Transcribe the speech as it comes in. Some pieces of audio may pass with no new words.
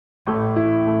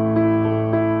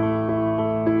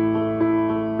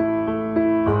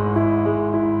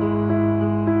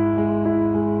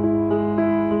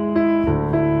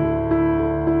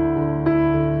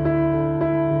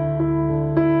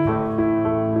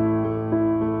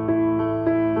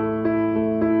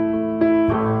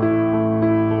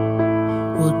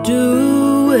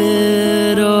do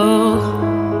it all,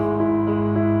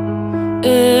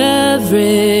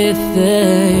 everything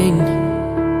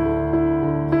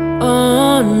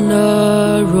on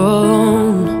our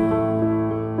own.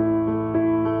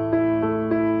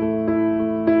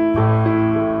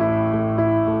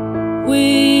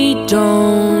 We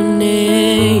don't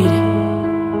need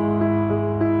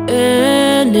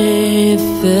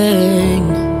anything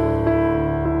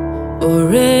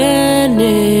or anyone.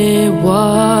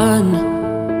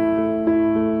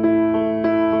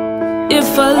 If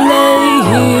I lay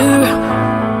here,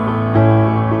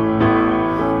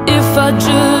 if I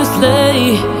just lay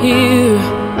here,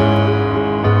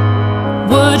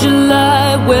 would you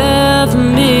lie with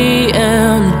me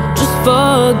and just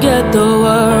forget the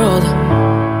world?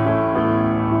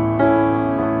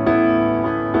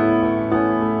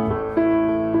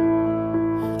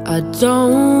 I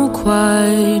don't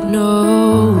quite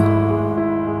know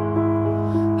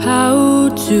how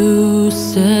to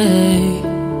say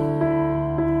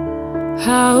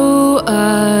how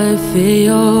I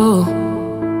feel.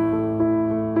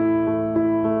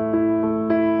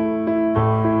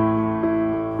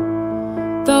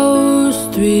 Those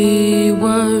three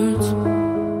words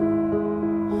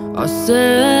are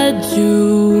said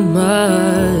too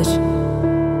much.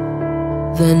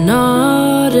 They're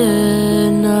not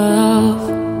enough.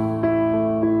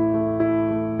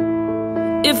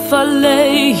 If I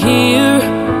lay here,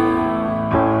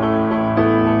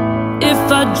 if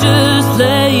I just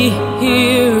lay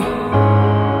here,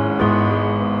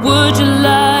 would you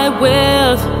lie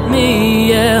with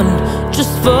me and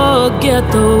just forget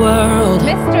the world?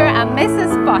 Mr. and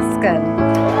Mrs. Boskin,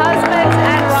 husband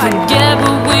and wife. Forget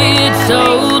what we're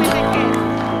told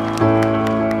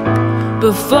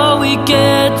before we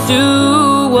get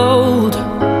too old.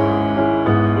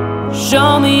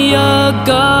 Show me a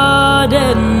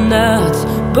garden that's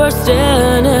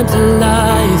bursting into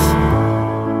life.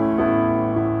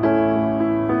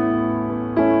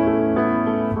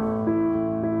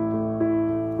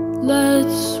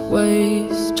 Let's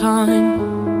waste time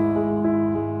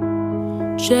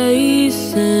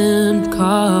chasing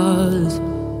cars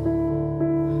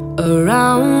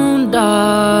around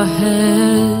our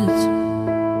heads.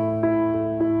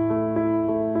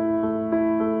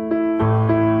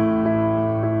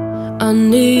 I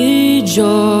need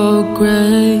your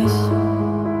grace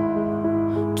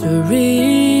to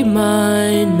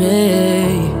remind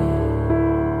me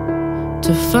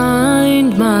to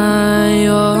find my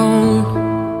own.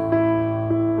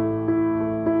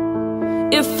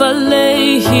 If I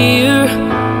lay here,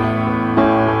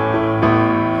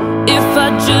 if I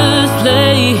just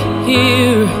lay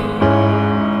here,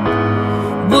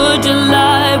 would you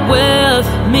lie with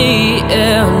me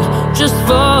and just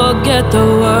forget the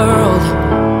world?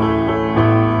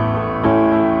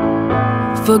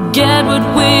 Forget what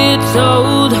we're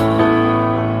told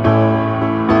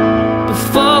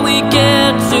before we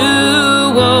get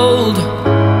too old.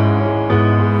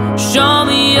 Show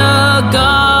me a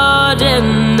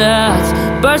garden that's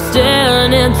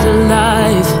bursting into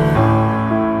life.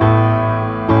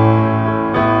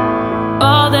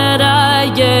 All that I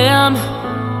am,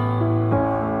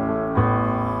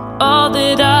 all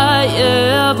that I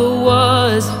ever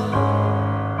was,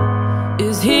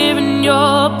 is here in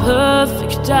your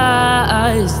perfect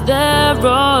eyes. They're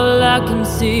all I can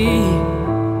see.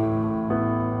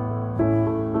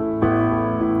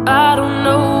 I don't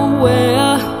know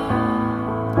where,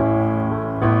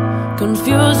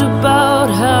 confused about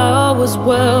how as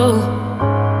well.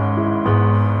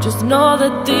 Just know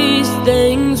that these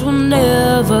things will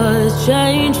never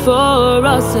change for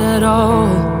us at all.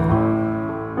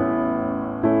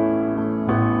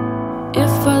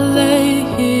 If I lay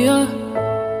here,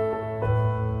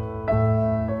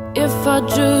 if I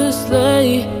just lay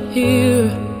here,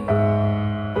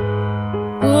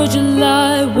 would you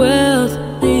lie with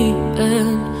me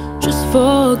and just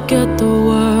forget the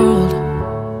world?